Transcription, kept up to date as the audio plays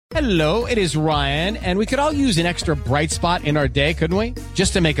Hello, it is Ryan, and we could all use an extra bright spot in our day, couldn't we?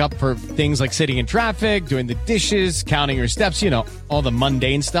 Just to make up for things like sitting in traffic, doing the dishes, counting your steps, all the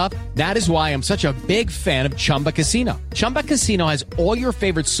mundane stuff. That is why I'm such a big fan of Chumba Casino. Chumba Casino has all your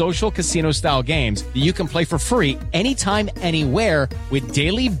favorite social casino-style games that you can play for free anytime, anywhere with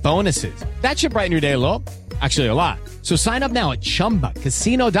daily bonuses. That should brighten your day a little. Actually, a lot. So sign up now at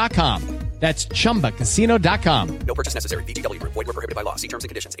ChumbaCasino.com. That's ChumbaCasino.com. No purchase necessary. VGW Group. Void where prohibited by law. See terms and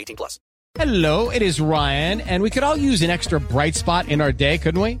conditions. 18+. Hello, it is Ryan, and we could all use an extra bright spot in our day,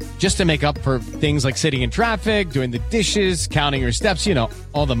 couldn't we? Just to make up for things like sitting in traffic, doing the dishes, counting your steps,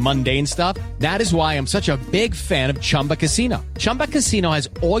 all the mundane stuff. That is why I'm such a big fan of Chumba Casino. Chumba Casino has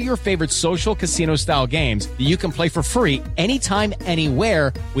all your favorite social casino-style games that you can play for free anytime,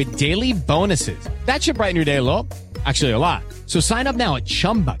 anywhere with daily bonuses. That should brighten your day a little. Actually, a lot. So sign up now at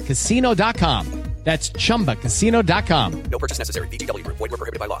ChumbaCasino.com. That's ChumbaCasino.com. No purchase necessary. VGW Group. Void where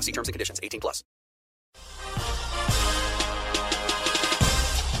prohibited by law. See terms and conditions. 18+.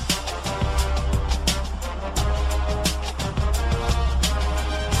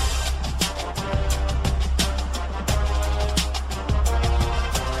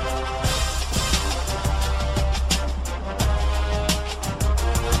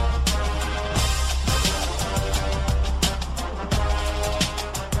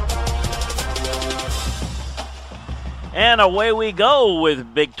 And away we go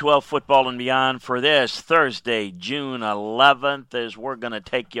with Big 12 football and beyond for this Thursday, June 11th, as we're going to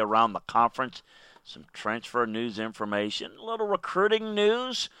take you around the conference. Some transfer news information, a little recruiting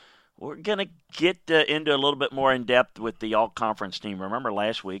news. We're going to get into a little bit more in depth with the all-conference team. Remember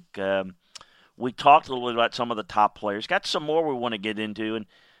last week we talked a little bit about some of the top players. Got some more we want to get into and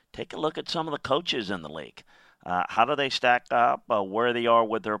take a look at some of the coaches in the league. How do they stack up, where they are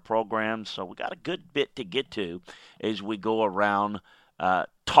with their programs? So we got a good bit to get to as we go around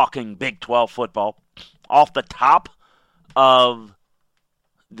talking Big 12 football. Off the top of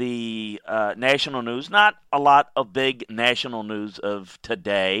the national news, not a lot of big national news of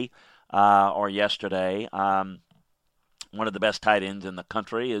today or yesterday. One of the best tight ends in the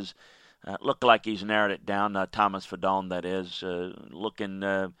country is looked like he's narrowed it down. Thomas Fadon, that is,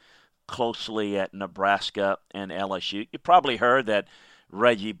 looking closely at Nebraska and LSU. You probably heard that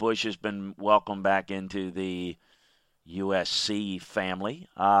Reggie Bush has been welcomed back into the USC family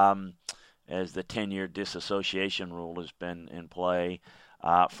as the 10-year disassociation rule has been in play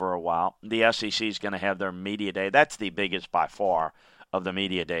for a while. The SEC is going to have their media day. That's the biggest by far of the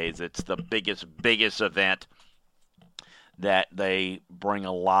media days. It's the biggest event that they bring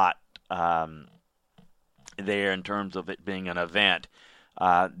a lot there in terms of it being an event.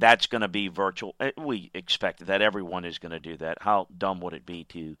 That's going to be virtual. We expect that everyone is going to do that. How dumb would it be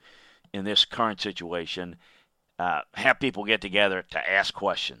to, in this current situation, have people get together to ask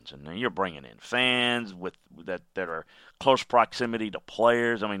questions? And you're bringing in fans with that are close proximity to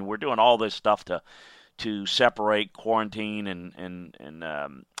players. I mean, we're doing all this stuff to separate, quarantine, and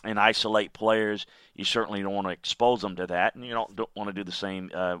isolate players. You certainly don't want to expose them to that, and you don't want to do the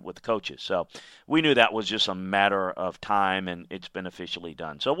same with the coaches. So we knew that was just a matter of time, and it's been officially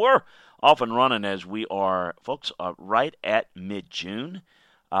done. So we're off and running as we are, folks, right at mid-June.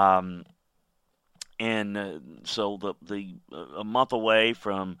 So a month away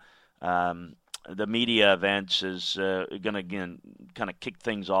from the media events is going to, again, kind of kick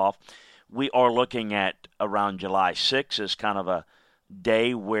things off. We are looking at around July 6th as kind of a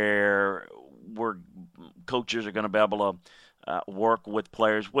day where coaches are going to be able to work with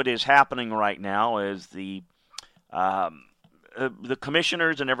players. What is happening right now is the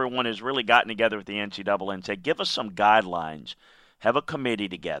commissioners and everyone has really gotten together with the NCAA and said, give us some guidelines. Have a committee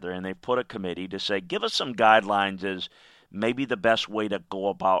together, and they put a committee to say, give us some guidelines as maybe the best way to go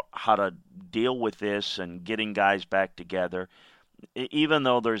about how to deal with this and getting guys back together, even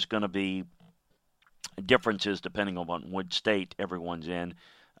though there's going to be differences depending on what state everyone's in.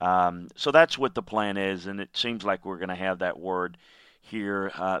 So that's what the plan is, and it seems like we're going to have that word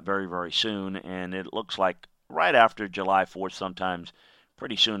here very, very soon, and it looks like right after July 4th, sometimes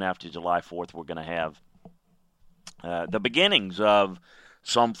pretty soon after July 4th, we're going to have the beginnings of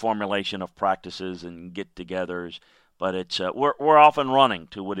some formulation of practices and get-togethers, but it's we're off and running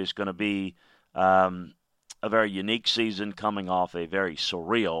to what is going to be a very unique season coming off a very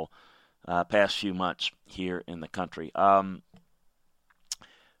surreal past few months here in the country.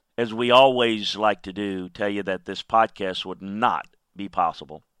 As we always like to do, tell you that this podcast would not be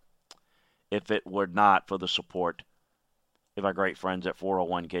possible if it were not for the support of our great friends at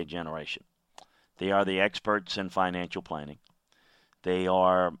 401k Generation. They are the experts in financial planning. They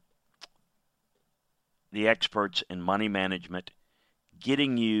are the experts in money management,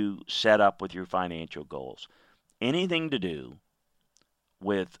 getting you set up with your financial goals. Anything to do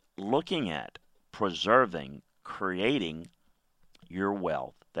with looking at preserving, creating your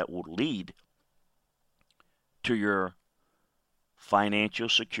wealth that will lead to your financial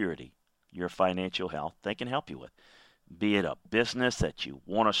security, your financial health, they can help you with. Be it a business that you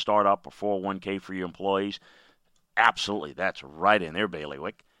want to start up, a 401k for your employees, absolutely, that's right in their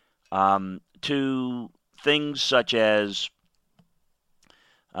bailiwick. To things such as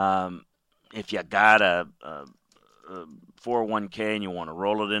if you got a 401k and you want to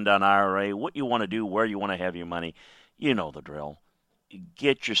roll it into an IRA, what you want to do, where you want to have your money, you know the drill.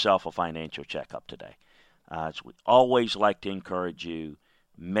 Get yourself a financial checkup today. So we always like to encourage you,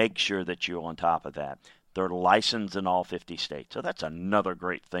 make sure that you're on top of that. They're licensed in all 50 states. So that's another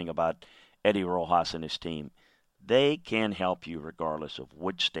great thing about Eddie Rojas and his team. They can help you regardless of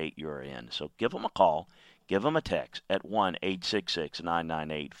which state you're in. So give them a call. Give them a text at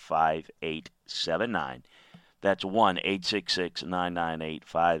 1-866-998-5879. That's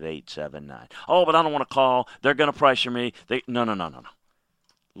 1-866-998-5879. Oh, but I don't want to call. They're going to pressure me. No.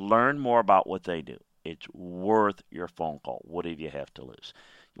 Learn more about what they do. It's worth your phone call. What do you have to lose?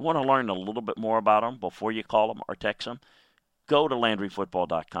 You want to learn a little bit more about them before you call them or text them? Go to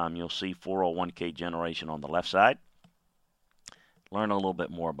LandryFootball.com. You'll see 401k generation on the left side. Learn a little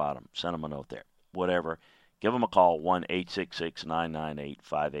bit more about them. Send them a note there. Whatever. Give them a call,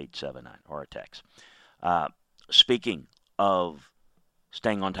 1-866-998-5879, or a text. Speaking of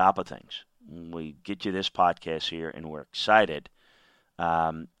staying on top of things, we get you this podcast here, and we're excited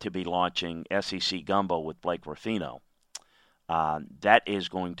to be launching SEC Gumbo with Blake Ruffino. That is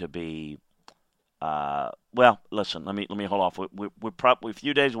going to be, well, listen, let me hold off. We're probably a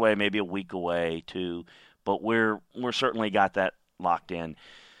few days away, maybe a week away, too, but we're certainly got that locked in.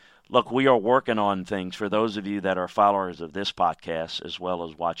 Look, we are working on things for those of you that are followers of this podcast as well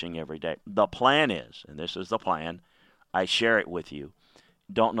as watching every day. The plan is, and this is the plan, I share it with you.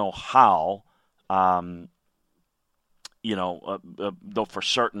 Don't know how, though for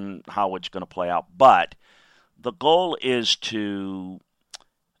certain how it's going to play out. But the goal is to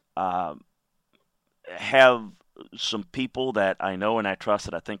have some people that I know and I trust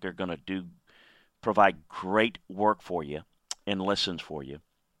that I think are going to provide great work for you and listens for you.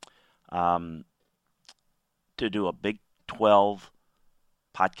 To do a Big 12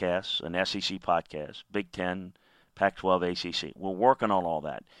 podcast, an SEC podcast, Big 10, Pac-12, ACC. We're working on all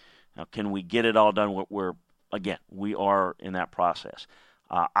that. Now, can we get it all done? We are in that process.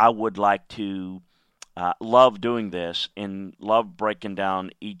 I would like to love doing this and love breaking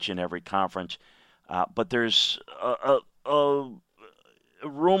down each and every conference, but there's a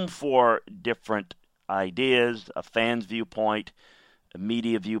room for different ideas, a fan's viewpoint, a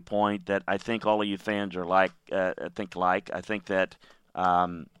media viewpoint that I think all of you fans are I think that,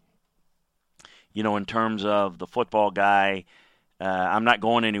 in terms of the football guy, I'm not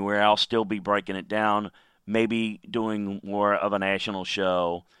going anywhere. I'll still be breaking it down, maybe doing more of a national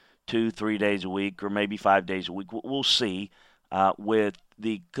show 2-3 days a week or maybe 5 days a week. We'll see. With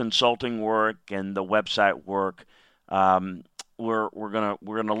the consulting work and the website work, we're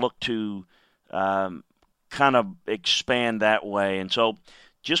gonna look to kind of expand that way. And so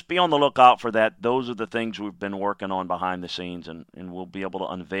just be on the lookout for that. Those are the things we've been working on behind the scenes, and we'll be able to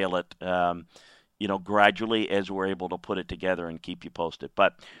unveil it, gradually as we're able to put it together and keep you posted.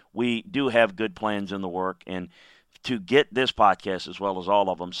 But we do have good plans in the work. And to get this podcast as well as all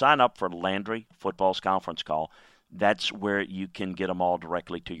of them, sign up for Landry Football's conference call. That's where you can get them all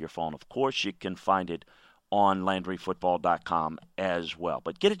directly to your phone. Of course, you can find it on LandryFootball.com as well.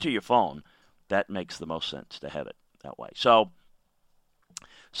 But get it to your phone. That makes the most sense to have it that way. So,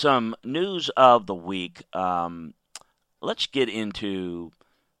 some news of the week.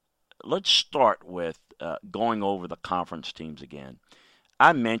 Let's start with going over the conference teams again.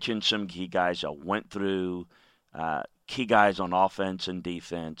 I mentioned some key guys. I went through key guys on offense and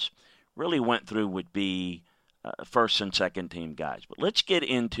defense. Really went through would be first and second team guys. But let's get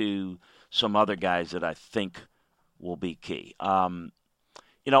into some other guys that I think will be key.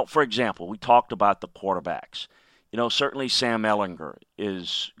 For example, we talked about the quarterbacks. Certainly Sam Ehlinger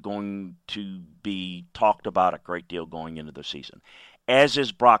is going to be talked about a great deal going into the season, as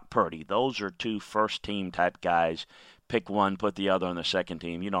is Brock Purdy. Those are two first-team type guys. Pick one, put the other on the second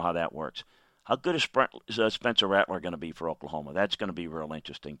team. You know how that works. How good is Spencer Rattler going to be for Oklahoma? That's going to be real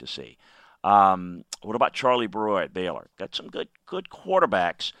interesting to see. What about Charlie Brewer at Baylor? Got some good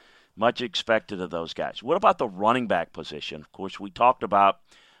quarterbacks. Much expected of those guys. What about the running back position? Of course, we talked about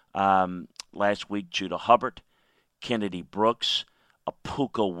last week Judah Hubbard, Kennedy Brooks,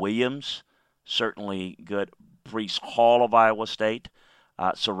 Apuka Williams, certainly good. Breece Hall of Iowa State.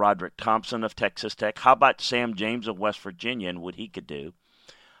 So Roderick Thompson of Texas Tech. How about Sam James of West Virginia and what he could do?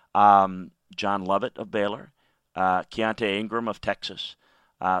 John Lovett of Baylor. Keontae Ingram of Texas.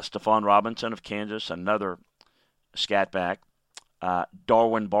 Stephon Robinson of Kansas, another scat back.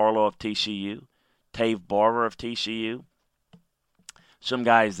 Darwin Barlow of TCU. Tave Barber of TCU. Some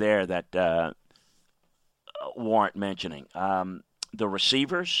guys there that warrant mentioning. The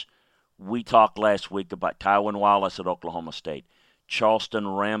receivers, we talked last week about Tywin Wallace at Oklahoma State. Charleston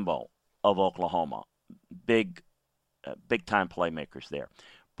Rambo of Oklahoma. Big-time playmakers there.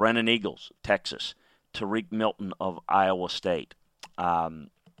 Brennan Eagles, Texas. Tariq Milton of Iowa State.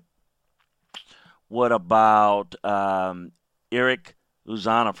 What about Eric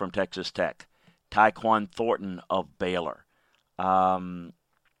Uzana from Texas Tech? Tyquan Thornton of Baylor. I'm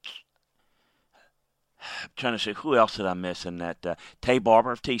trying to see who else did I miss in that. Tay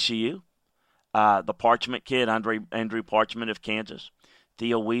Barber of TCU. The Parchment kid, Andrew Parchment of Kansas.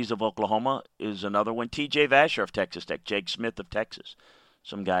 Theo Wees of Oklahoma is another one. T.J. Vasher of Texas Tech. Jake Smith of Texas.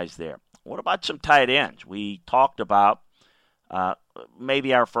 Some guys there. What about some tight ends? We talked about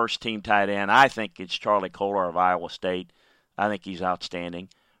maybe our first team tight end. I think it's Charlie Kohler of Iowa State. I think he's outstanding.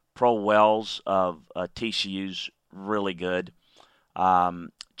 Pro Wells of TCU's really good.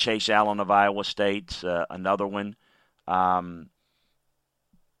 Chase Allen of Iowa State's another one.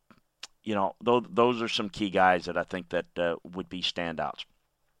 Those are some key guys that I think that would be standouts.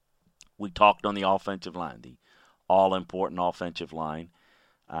 We talked on the offensive line, the all-important offensive line.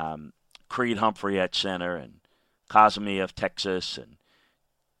 Creed Humphrey at center, and Cosme of Texas, and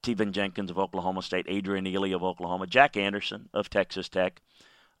Tevin Jenkins of Oklahoma State, Adrian Ely of Oklahoma, Jack Anderson of Texas Tech.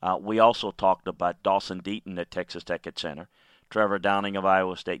 We also talked about Dawson Deaton at Texas Tech at center, Trevor Downing of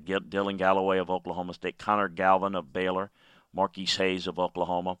Iowa State, Dylan Galloway of Oklahoma State, Connor Galvin of Baylor, Marquise Hayes of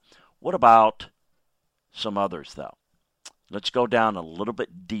Oklahoma. What about some others, though? Let's go down a little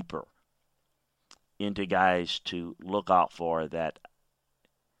bit deeper into guys to look out for that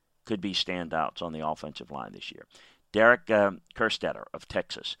could be standouts on the offensive line this year. Derek Kerstetter of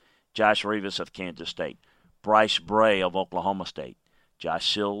Texas, Josh Rivas of Kansas State, Bryce Bray of Oklahoma State,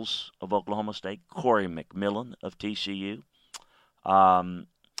 Josh Sills of Oklahoma State, Corey McMillan of TCU.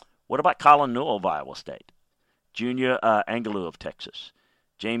 What about Colin Newell of Iowa State, Junior Angelou of Texas,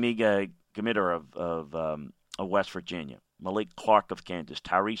 Jamie Gamitter of West Virginia, Malik Clark of Kansas,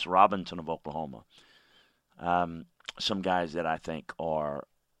 Tyrese Robinson of Oklahoma. Some guys that I think are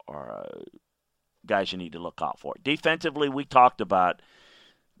guys you need to look out for. Defensively, we talked about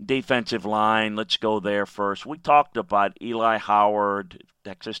defensive line. Let's go there first. We talked about Eli Howard,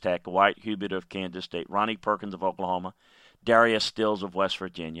 Texas Tech, Wyatt Hubert of Kansas State, Ronnie Perkins of Oklahoma, Darius Stills of West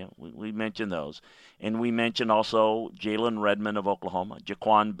Virginia. We mentioned those. And we mentioned also Jalen Redmond of Oklahoma,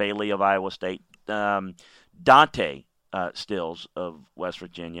 Jaquan Bailey of Iowa State, Dante Stills of West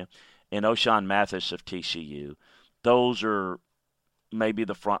Virginia, and O'Shawn Mathis of TCU. Those are maybe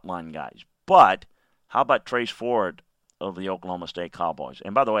the frontline guys. But how about Trace Ford of the Oklahoma State Cowboys?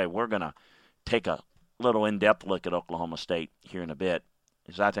 And by the way, we're going to take a little in-depth look at Oklahoma State here in a bit,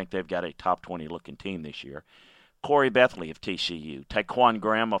 because I think they've got a top 20-looking team this year. Corey Bethley of TCU, Taquan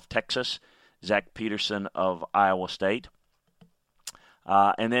Graham of Texas, Zach Peterson of Iowa State,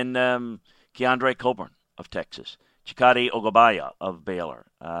 and then Keandre Coburn of Texas, Chikadi Ogabaya of Baylor,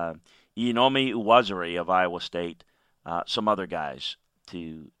 Inomi Uwazari of Iowa State, some other guys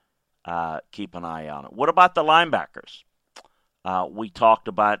to keep an eye on. What about the linebackers? We talked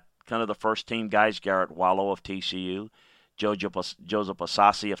about kind of the first-team guys, Garrett Wallow of TCU, Joseph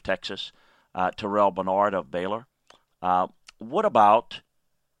Asasi of Texas, Terrell Bernard of Baylor. What about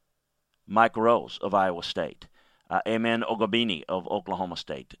Mike Rose of Iowa State, Amen Ogabini of Oklahoma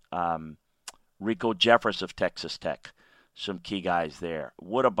State, Rico Jeffers of Texas Tech, some key guys there.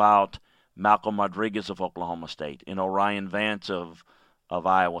 What about Malcolm Rodriguez of Oklahoma State, and Orion Vance of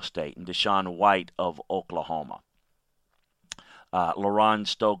Iowa State, and Deshaun White of Oklahoma, LaRon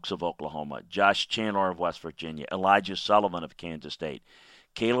Stokes of Oklahoma, Josh Chandler of West Virginia, Elijah Sullivan of Kansas State,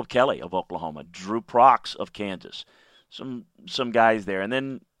 Caleb Kelly of Oklahoma, Drew Prox of Kansas, some guys there. And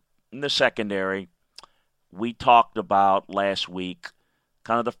then in the secondary, we talked about last week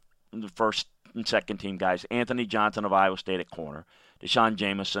kind of the first and second team guys. Anthony Johnson of Iowa State at corner. Deshaun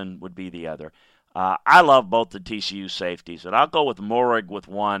Jameson would be the other. I love both the TCU safeties, and I'll go with Morig with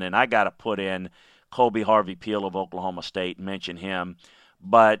one, and I got to put in Kobe Harvey-Peel of Oklahoma State, mention him.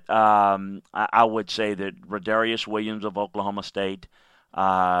 But I would say that Rodarius Williams of Oklahoma State,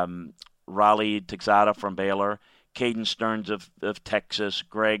 Raleigh Texada from Baylor, Caden Stearns of Texas,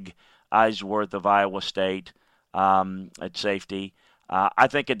 Greg Eisworth of Iowa State at safety. I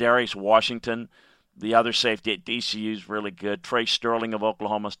think Adarius Washington, The other safety at DCU is really good. Trey Sterling of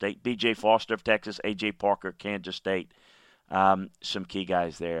Oklahoma State, B.J. Foster of Texas, A.J. Parker, Kansas State. Some key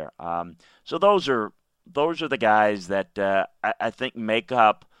guys there. So those are the guys that I think make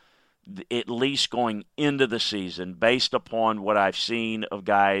up at least going into the season, based upon what I've seen of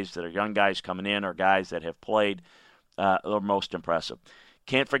guys that are young guys coming in or guys that have played, the most impressive.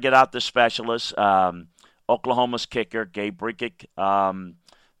 Can't forget out the specialists. Oklahoma's kicker, Gabe Brikic,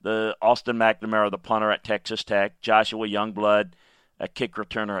 the Austin McNamara, the punter at Texas Tech, Joshua Youngblood, a kick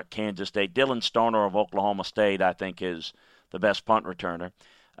returner at Kansas State. Dylan Stoner of Oklahoma State, I think, is the best punt returner.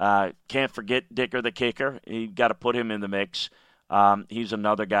 Can't forget Dicker, the kicker. You've got to put him in the mix. He's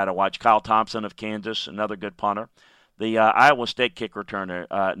another guy to watch. Kyle Thompson of Kansas, another good punter. The Iowa State kick returner,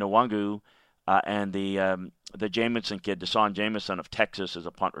 Nwangu, and the Jamison kid, Deshaun Jamison of Texas, is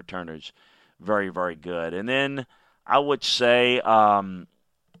a punt returner. Is very, very good. And then I would say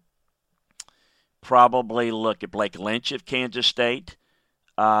probably look at Blake Lynch of Kansas State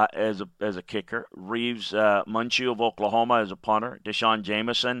as a kicker. Reeves Munchu of Oklahoma as a punter. Deshaun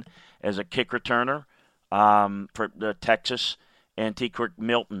Jamison as a kick returner for Texas. And T. Kirk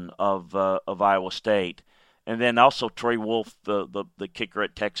Milton of Iowa State. And then also Trey Wolf, the kicker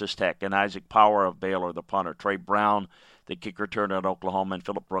at Texas Tech, and Isaac Power of Baylor, the punter. Trey Brown, the kick returner at Oklahoma, and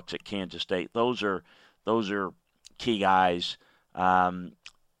Phillip Brooks at Kansas State. Those are key guys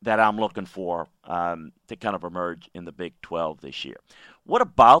that I'm looking for to kind of emerge in the Big 12 this year. What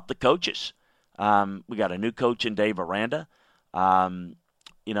about the coaches? We got a new coach in Dave Aranda.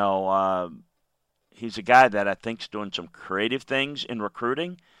 He's a guy that I think is doing some creative things in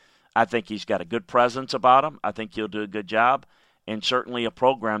recruiting. I think he's got a good presence about him. I think he'll do a good job. And certainly a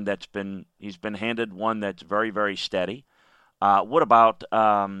program he's been handed one that's very, very steady. What about,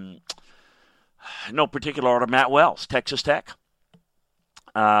 no particular order, Matt Wells, Texas Tech?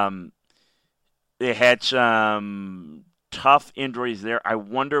 They had some tough injuries there. I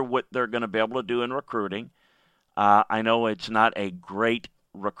wonder what they're going to be able to do in recruiting. I know it's not a great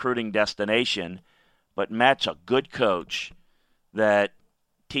recruiting destination, but Matt's a good coach that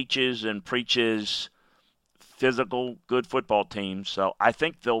teaches and preaches physical, good football teams. So I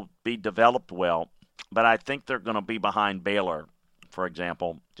think they'll be developed well, but I think they're going to be behind Baylor, for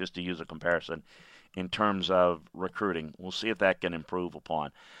example, just to use a comparison, in terms of recruiting. We'll see if that can improve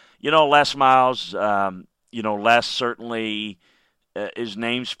upon. Les Miles, Les certainly, his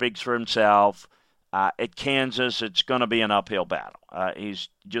name speaks for himself. At Kansas, it's going to be an uphill battle. He's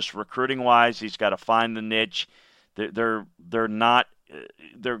just recruiting-wise, he's got to find the niche. They're not.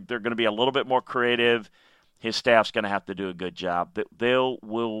 They're going to be a little bit more creative. His staff's going to have to do a good job.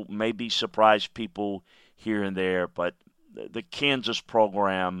 Will maybe surprise people here and there, but the Kansas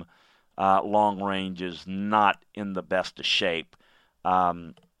program, long range, is not in the best of shape.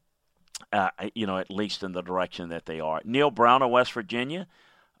 At least in the direction that they are. Neil Brown of West Virginia.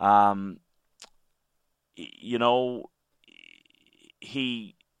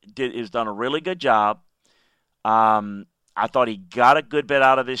 He has done a really good job. I thought he got a good bit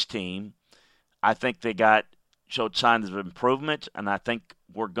out of his team. I think they showed signs of improvement, and I think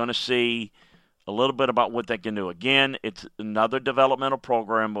we're going to see a little bit about what they can do. Again, it's another developmental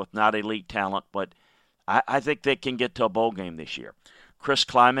program with not elite talent, but I think they can get to a bowl game this year. Chris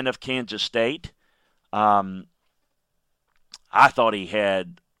Kleiman of Kansas State, I thought he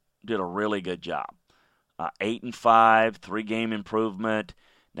did a really good job. 8-5, 3-game improvement.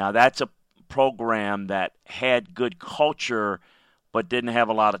 Now that's a program that had good culture but didn't have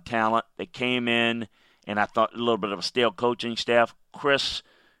a lot of talent. They came in, and I thought a little bit of a stale coaching staff. Chris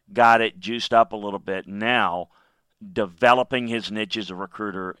got it juiced up a little bit now, developing his niche as a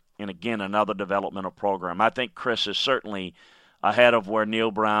recruiter, and again, another developmental program. I think Chris is certainly ahead of where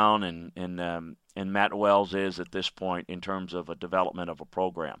Neil Brown and Matt Wells is at this point in terms of a development of a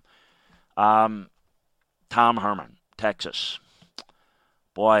program. Tom Herman, Texas.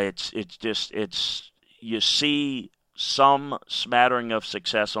 Boy, it's you see some smattering of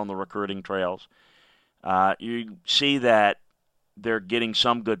success on the recruiting trails. You see that they're getting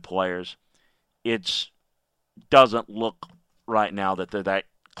some good players. It doesn't look right now that they're that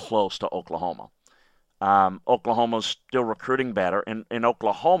close to Oklahoma. Oklahoma's still recruiting better, and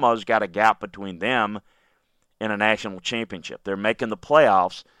Oklahoma's got a gap between them and a national championship. They're making the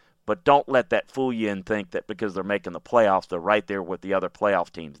playoffs, but don't let that fool you and think that because they're making the playoffs, they're right there with the other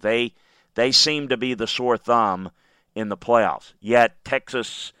playoff teams. They seem to be the sore thumb in the playoffs. Yet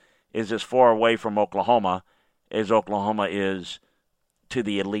Texas is as far away from Oklahoma as Oklahoma is to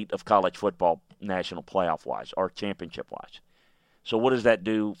the elite of college football, national playoff-wise or championship-wise. So what does that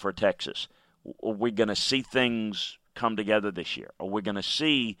do for Texas? Are we going to see things come together this year? Are we going to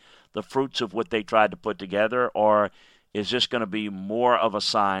see the fruits of what they tried to put together, or is this going to be more of a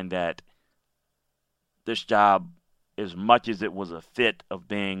sign that this job, as much as it was a fit of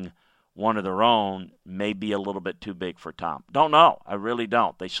being one of their own, may be a little bit too big for Tom? Don't know. I really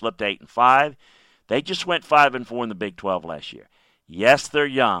don't. They slipped 8-5. They just went 5-4 in the Big 12 last year. Yes, they're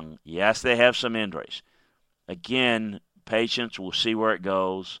young. Yes, they have some injuries. Again, patience. We'll see where it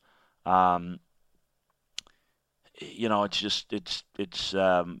goes. It's just it's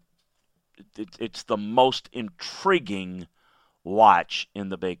the most intriguing watch in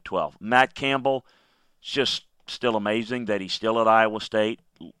the Big 12. Matt Campbell, it's just still amazing that he's still at Iowa State.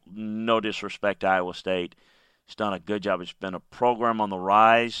 No disrespect to Iowa State. He's done a good job. It's been a program on the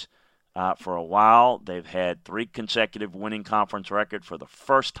rise for a while. They've had 3 consecutive winning conference records for the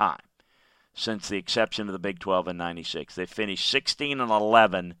first time since the exception of the Big 12 in '96. They finished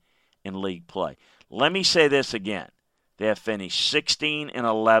 16-11 in league play. Let me say this again. They have finished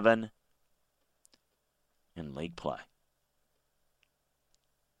 16-11 in league play.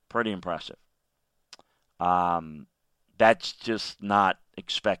 Pretty impressive. That's just not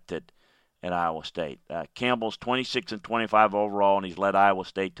expected at Iowa State. Campbell's 26-25 overall, and he's led Iowa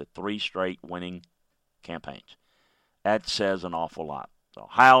State to 3 straight winning campaigns. That says an awful lot.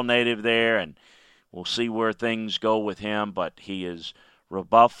 Ohio native there, and we'll see where things go with him, but he has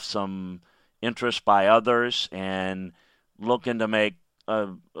rebuffed some interest by others and looking to make a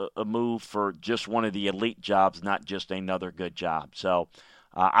move for just one of the elite jobs, not just another good job. So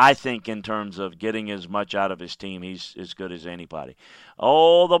I think in terms of getting as much out of his team, he's as good as anybody.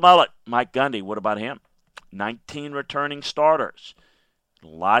 Oh, the mullet, Mike Gundy, what about him? 19 returning starters.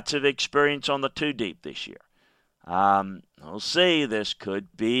 Lots of experience on the 2-deep this year. We'll see. This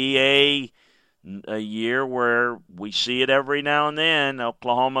could be a year where we see it every now and then.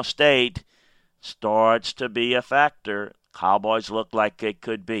 Oklahoma State starts to be a factor. Cowboys look like they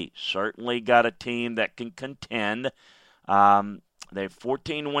could be. Certainly got a team that can contend. They have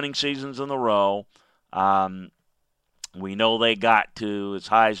 14 winning seasons in a row. We know they got to as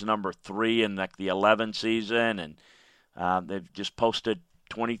high as number 3 in the 11 season, and they've just posted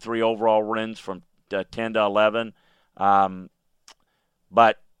 23 overall wins from 10 to 11.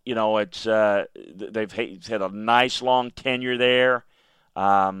 But it's they've had a nice long tenure there,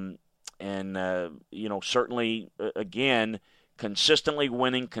 and certainly again consistently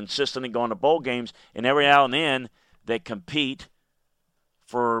winning, consistently going to bowl games, and every now and then they compete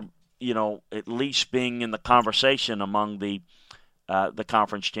for at least being in the conversation among the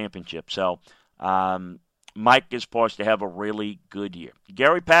conference championship. So Mike is poised to have a really good year.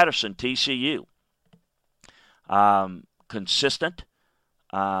 Gary Patterson, TCU, consistent.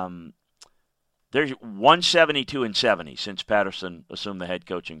 There's 172-70 since Patterson assumed the head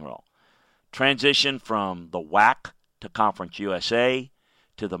coaching role. Transition from the WAC to Conference USA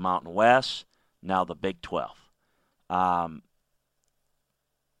to the Mountain West, now the Big 12.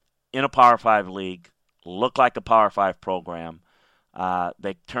 In a Power 5 league, look like a Power 5 program.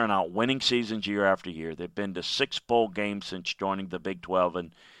 They turn out winning seasons year after year. They've been to 6 bowl games since joining the Big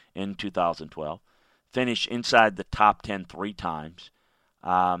 12 in 2012. Finished inside the top 10 3 times.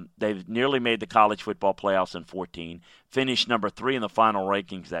 They've nearly made the college football playoffs in 14. Finished number 3 in the final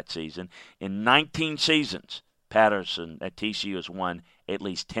rankings that season. In 19 seasons, Patterson at TCU has won at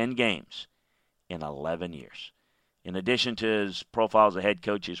least 10 games in 11 years. In addition to his profile as a head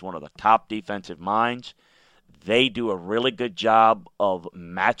coach, he's one of the top defensive minds. They do a really good job of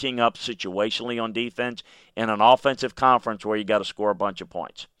matching up situationally on defense in an offensive conference where you got to score a bunch of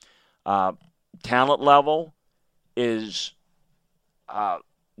points. Talent level is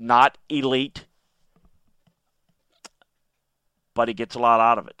not elite, but he gets a lot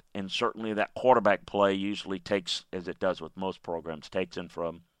out of it. And certainly that quarterback play usually takes, as it does with most programs, takes him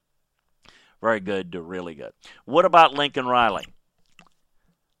from very good to really good. What about Lincoln Riley?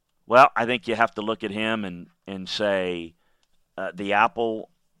 Well, I think you have to look at him and say the apple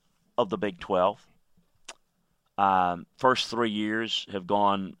of the Big 12. First 3 years have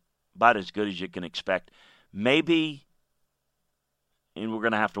gone about as good as you can expect. Maybe, and we're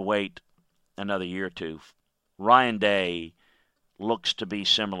going to have to wait another year or two, Ryan Day looks to be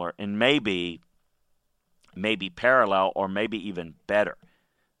similar and maybe parallel or maybe even better,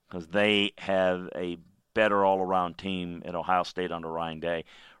 because they have a better all-around team at Ohio State under Ryan Day.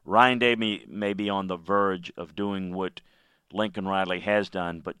 Ryan Day may be on the verge of doing what Lincoln Riley has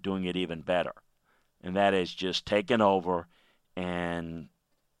done, but doing it even better. And that is just taking over and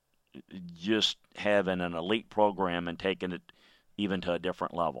just having an elite program and taking it even to a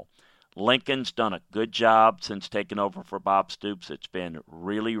different level. Lincoln's done a good job since taking over for Bob Stoops. It's been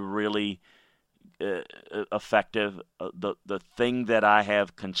really, really effective. The thing that I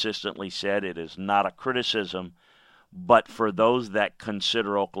have consistently said, it is not a criticism, but for those that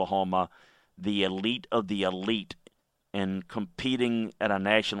consider Oklahoma the elite of the elite and competing at a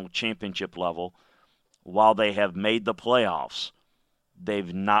national championship level, while they have made the playoffs,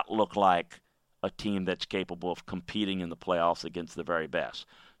 they've not looked like a team that's capable of competing in the playoffs against the very best.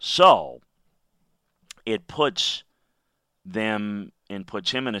 So it puts them and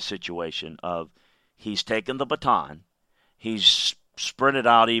puts him in a situation of he's taken the baton, he's sprinted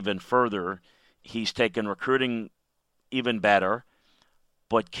out even further, he's taken recruiting even better,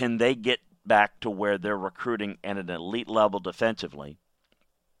 but can they get back to where they're recruiting at an elite level defensively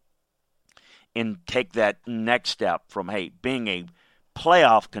and take that next step from, hey, being a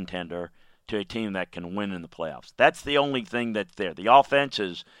playoff contender to a team that can win in the playoffs? That's the only thing that's there. The offense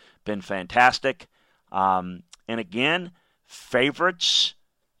has been fantastic. And again, favorites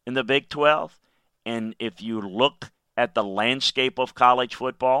in the Big 12. And if you look at the landscape of college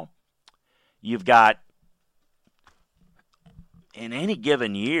football, you've got, in any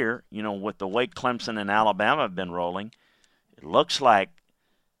given year, with the way Clemson and Alabama have been rolling, it looks like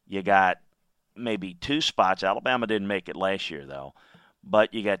you got maybe two spots. Alabama didn't make it last year, though.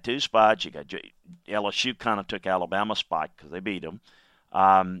 But you got two spots. You got LSU kind of took Alabama's spot because they beat them.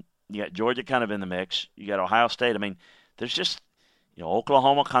 You got Georgia kind of in the mix. You got Ohio State. I mean, there's just,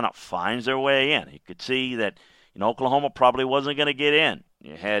 Oklahoma kind of finds their way in. You could see that, Oklahoma probably wasn't going to get in.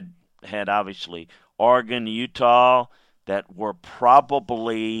 You had obviously Oregon, Utah, that were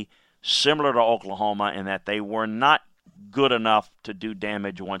probably similar to Oklahoma in that they were not good enough to do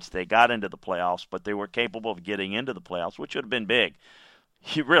damage once they got into the playoffs, but they were capable of getting into the playoffs, which would have been big.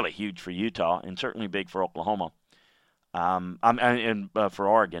 Really huge for Utah and certainly big for Oklahoma and for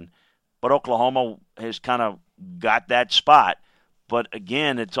Oregon. But Oklahoma has kind of got that spot. But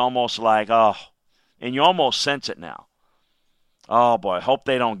again, it's almost like, and you almost sense it now. Oh, boy, hope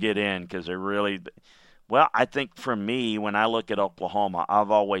they don't get in because they're really – well, I think for me, when I look at Oklahoma, I've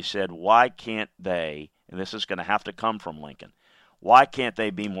always said, why can't they – and this is going to have to come from Lincoln – why can't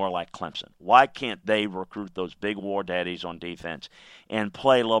they be more like Clemson? Why can't they recruit those big war daddies on defense and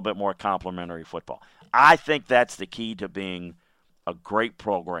play a little bit more complementary football? I think that's the key to being a great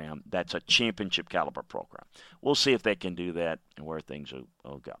program that's a championship caliber program. We'll see if they can do that and where things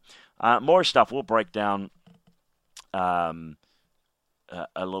will go. More stuff. We'll break down a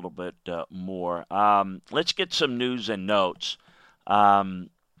little bit more. Let's get some news and notes around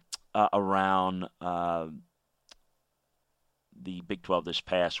the Big 12 this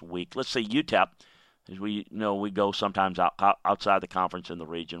past week. Let's say UTEP, as we know, we go sometimes outside the conference in the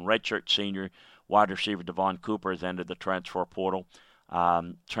region. Redshirt senior wide receiver Devon Cooper has entered the transfer portal.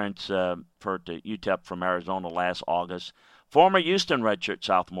 Transferred to UTEP from Arizona last August. Former Houston redshirt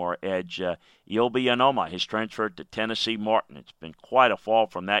sophomore edge Iobi Yanoma has transferred to Tennessee Martin. It's been quite a fall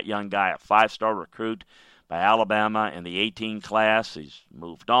from that young guy, a five-star recruit by Alabama in the 18 class. He's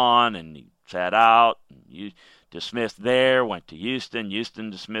moved on and he sat out. Dismissed there, went to Houston.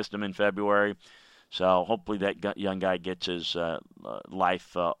 Houston dismissed him in February. So hopefully that young guy gets his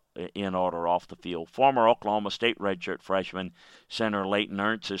life in order off the field. Former Oklahoma State redshirt freshman center Leighton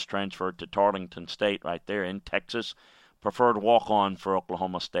Ernst has transferred to Tarleton State right there in Texas. Preferred walk-on for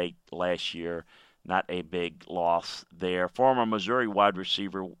Oklahoma State last year. Not a big loss there. Former Missouri wide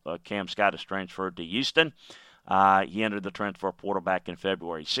receiver Cam Scott has transferred to Houston. He entered the transfer portal back in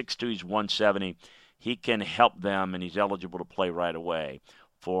February. 6'2", he's 170. He can help them, and he's eligible to play right away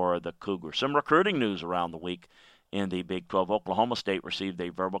for the Cougars. Some recruiting news around the week in the Big 12. Oklahoma State received a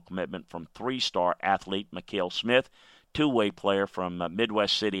verbal commitment from three-star athlete Mikael Smith, two-way player from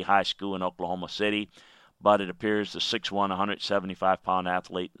Midwest City High School in Oklahoma City. But it appears the 6'1", 175-pound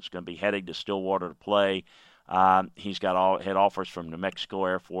athlete is going to be heading to Stillwater to play. He's got had offers from New Mexico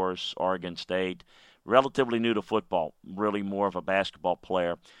Air Force, Oregon State. Relatively new to football, really more of a basketball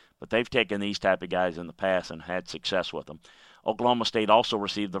player. But they've taken these type of guys in the past and had success with them. Oklahoma State also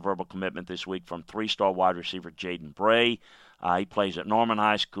received the verbal commitment this week from three-star wide receiver Jaden Bray. He plays at Norman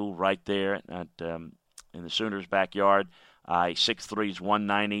High School right there in the Sooners' backyard. He's 6'3", he's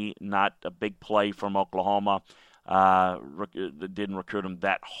 190, not a big play from Oklahoma. Didn't recruit him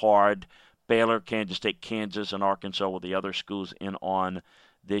that hard. Baylor, Kansas State, Kansas, and Arkansas were the other schools in on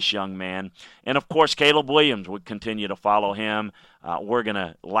this young man. And, of course, Caleb Williams would continue to follow him. We're going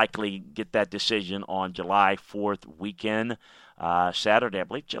to likely get that decision on July 4th weekend, Saturday. I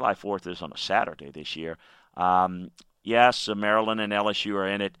believe July 4th is on a Saturday this year. Yes, Maryland and LSU are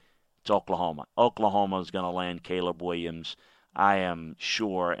in it. It's Oklahoma. Oklahoma is going to land Caleb Williams, I am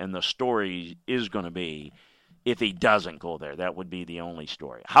sure. And the story is going to be if he doesn't go there. That would be the only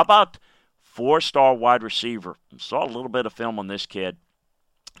story. How about 4-star wide receiver. Saw a little bit of film on this kid.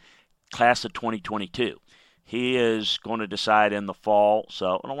 Class of 2022. He is going to decide in the fall,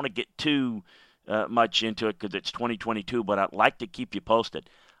 so I don't want to get too much into it because it's 2022, but I'd like to keep you posted.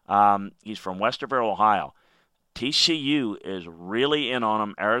 He's from Westerville, Ohio. TCU is really in on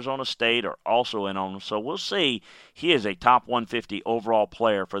him. Arizona State are also in on him. So we'll see. He is a top 150 overall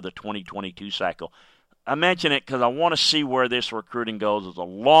player for the 2022 cycle. I mention it because I want to see where this recruiting goes. It's a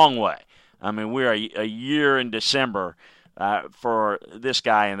long way. I mean, we're a year in December for this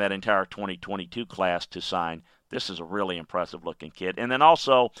guy in that entire 2022 class to sign. This is a really impressive-looking kid. And then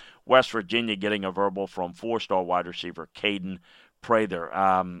also West Virginia getting a verbal from 4-star wide receiver Caden Prather.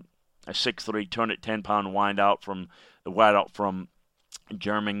 A 6'3", 210-pound wideout from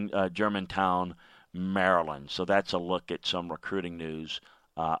Germantown, Maryland. So that's a look at some recruiting news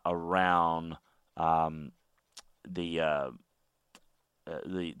around the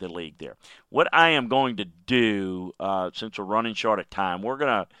league there. What I am going to do, since we're running short of time, we're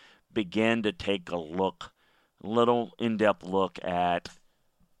going to begin to take a little in-depth look at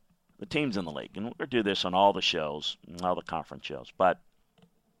the teams in the league. And we're going to do this on all the shows, all the conference shows. But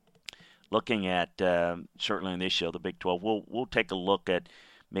looking at, certainly in this show, the Big 12, we'll take a look at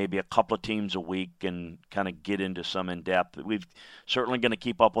maybe a couple of teams a week and kind of get into some in-depth. We've certainly going to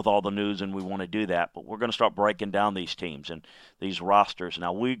keep up with all the news, and we want to do that. But we're going to start breaking down these teams and these rosters.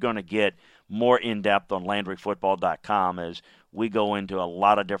 Now, we're going to get more in-depth on LandryFootball.com as we go into a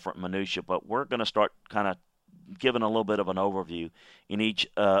lot of different minutia. But we're going to start kind of giving a little bit of an overview in each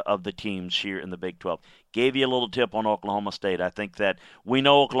of the teams here in the Big 12. Gave you a little tip on Oklahoma State. I think that we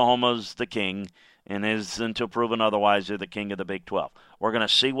know Oklahoma's the king, and is until proven otherwise, they're the king of the Big 12. We're going to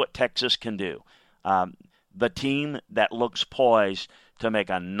see what Texas can do. The team that looks poised to make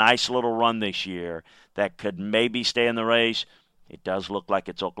a nice little run this year that could maybe stay in the race, it does look like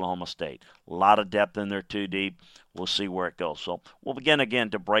it's Oklahoma State. A lot of depth in there, too deep. We'll see where it goes. So we'll begin again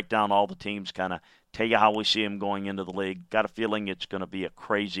to break down all the teams, kind of tell you how we see them going into the league. Got a feeling it's going to be a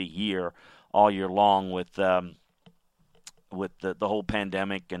crazy year all year long with the whole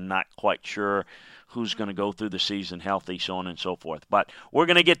pandemic and not quite sure who's going to go through the season healthy, so on and so forth. But we're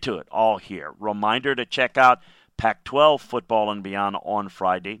going to get to it all here. Reminder to check out Pac-12 Football and Beyond on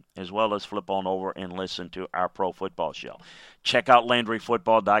Friday, as well as flip on over and listen to our Pro Football Show. Check out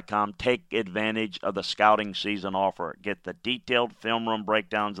LandryFootball.com. Take advantage of the scouting season offer. Get the detailed film room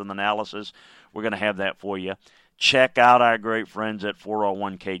breakdowns and analysis. We're going to have that for you. Check out our great friends at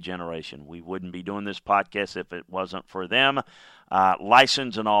 401k Generation. We wouldn't be doing this podcast if it wasn't for them.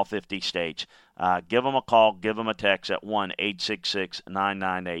 Licensed in all 50 states. Give them a call. Give them a text at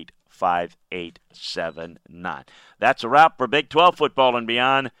 1-866-998-5879. That's a wrap for Big 12 Football and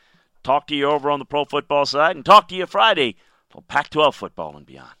Beyond. Talk to you over on the Pro Football side, and talk to you Friday for Pac-12 Football and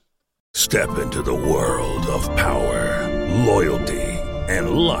Beyond. Step into the world of power, loyalty,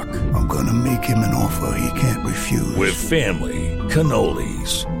 and luck. I'm going to make him an offer he can't refuse. With family,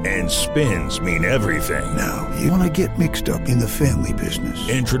 cannolis, and spins mean everything. Now, you want to get mixed up in the family business.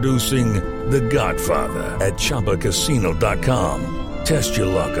 Introducing The Godfather at ChumbaCasino.com. Test your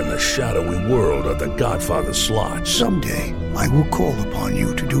luck in the shadowy world of The Godfather slot. Someday, I will call upon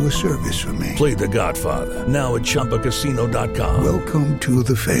you to do a service for me. Play The Godfather now at ChumbaCasino.com. Welcome to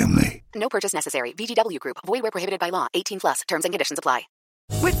the family. No purchase necessary. VGW Group. Void where prohibited by law. 18+. Terms and conditions apply.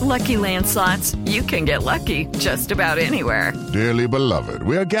 With Lucky Land Slots, you can get lucky just about anywhere. Dearly beloved,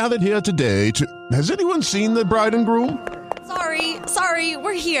 we are gathered here today to... Has anyone seen the bride and groom? Sorry,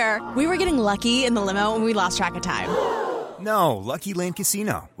 we're here. We were getting lucky in the limo and we lost track of time. No, Lucky Land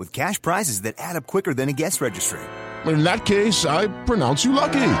Casino, with cash prizes that add up quicker than a guest registry. In that case, I pronounce you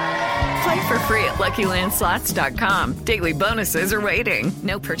lucky. Play for free at LuckyLandSlots.com. Daily bonuses are waiting.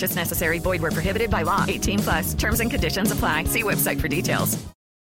 No purchase necessary. Void where prohibited by law. 18+. Terms and conditions apply. See website for details.